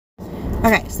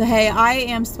Okay, so hey, I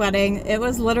am sweating. It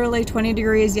was literally 20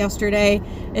 degrees yesterday.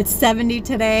 It's 70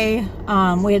 today.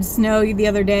 We had snow the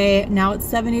other day. Now it's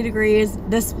 70 degrees.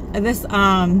 This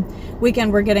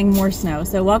weekend we're getting more snow.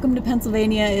 So welcome to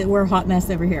Pennsylvania. We're a hot mess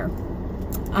over here.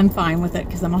 I'm fine with it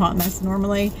because I'm a hot mess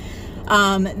normally.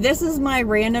 This is my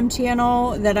random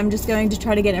channel that I'm just going to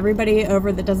try to get everybody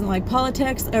over that doesn't like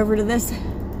politics over to this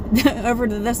over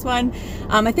to this one.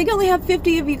 I think I only have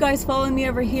 50 of you guys following me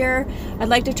over here. I'd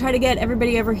like to try to get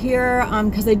everybody over here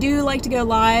because I do like to go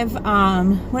live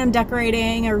when I'm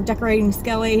decorating or decorating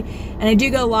Skelly, and I do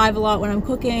go live a lot when I'm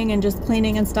cooking and just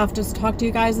cleaning and stuff, just to talk to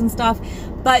you guys and stuff.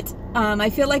 But I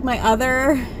feel like my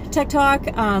other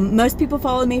TikTok, most people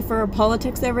follow me for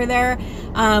politics over there,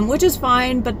 which is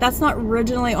fine, but that's not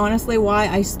originally honestly why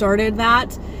I started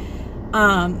that.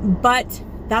 But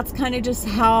that's kind of just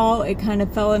how it kind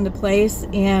of fell into place,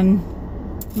 and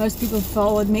most people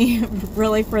followed me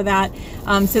really for that.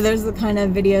 So those are the kind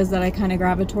of videos that I kind of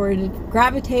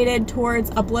gravitated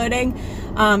towards uploading.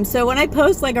 So when I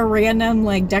post like a random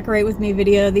like decorate with me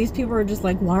video, these people are just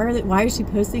like, why is she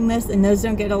posting this? And those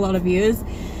don't get a lot of views.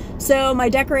 So my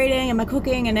decorating and my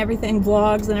cooking and everything,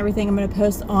 vlogs and everything, I'm going to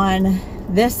post on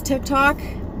this TikTok.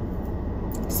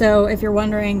 So if you're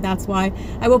wondering, that's why.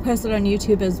 I will post it on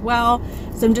YouTube as well.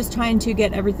 So I'm just trying to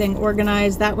get everything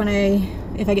organized. That when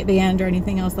if I get banned or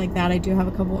anything else like that, I do have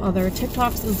a couple other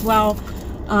TikToks as well.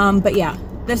 But yeah,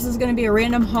 this is going to be a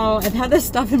random haul. I've had this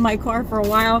stuff in my car for a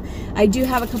while. I do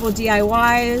have a couple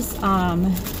DIYs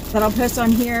that I'll post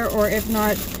on here, or if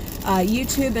not,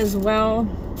 YouTube as well.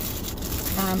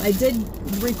 I did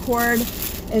record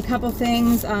a couple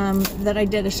things that I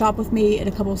did a shop with me at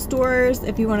a couple stores.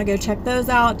 If you want to go check those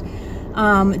out,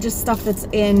 just stuff that's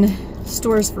in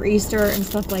stores for Easter and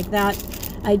stuff like that.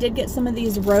 I did get some of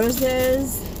these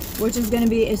roses, which is going to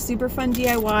be a super fun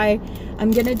DIY.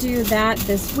 I'm going to do that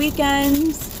this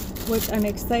weekend, which I'm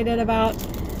excited about.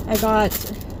 I got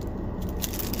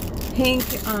pink,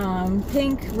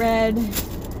 red,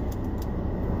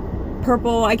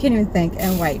 purple, I can't even think,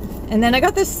 and white. And then I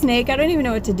got this snake. I don't even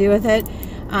know what to do with it.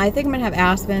 I think I'm gonna have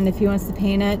Aspen if he wants to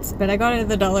paint it, but I got it at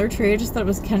the Dollar Tree. I just thought it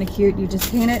was kind of cute. You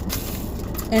just paint it.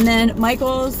 And then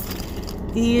Michael's,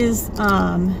 these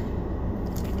are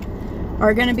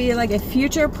gonna be like a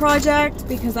future project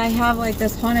because I have like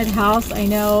this haunted house. I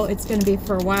know it's gonna be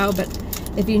for a while, but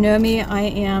if you know me, I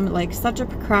am like such a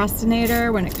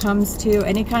procrastinator when it comes to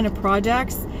any kind of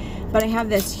projects. But I have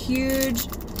this huge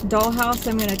dollhouse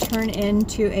I'm gonna turn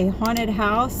into a haunted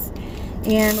house.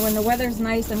 And when the weather's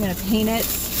nice, I'm going to paint it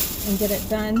and get it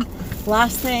done.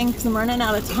 Last thing, because I'm running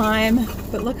out of time,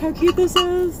 but look how cute this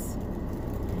is.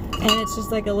 And it's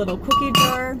just like a little cookie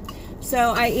jar. So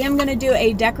I am going to do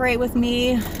a decorate with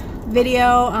me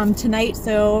video tonight,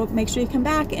 so make sure you come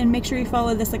back and make sure you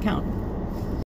follow this account.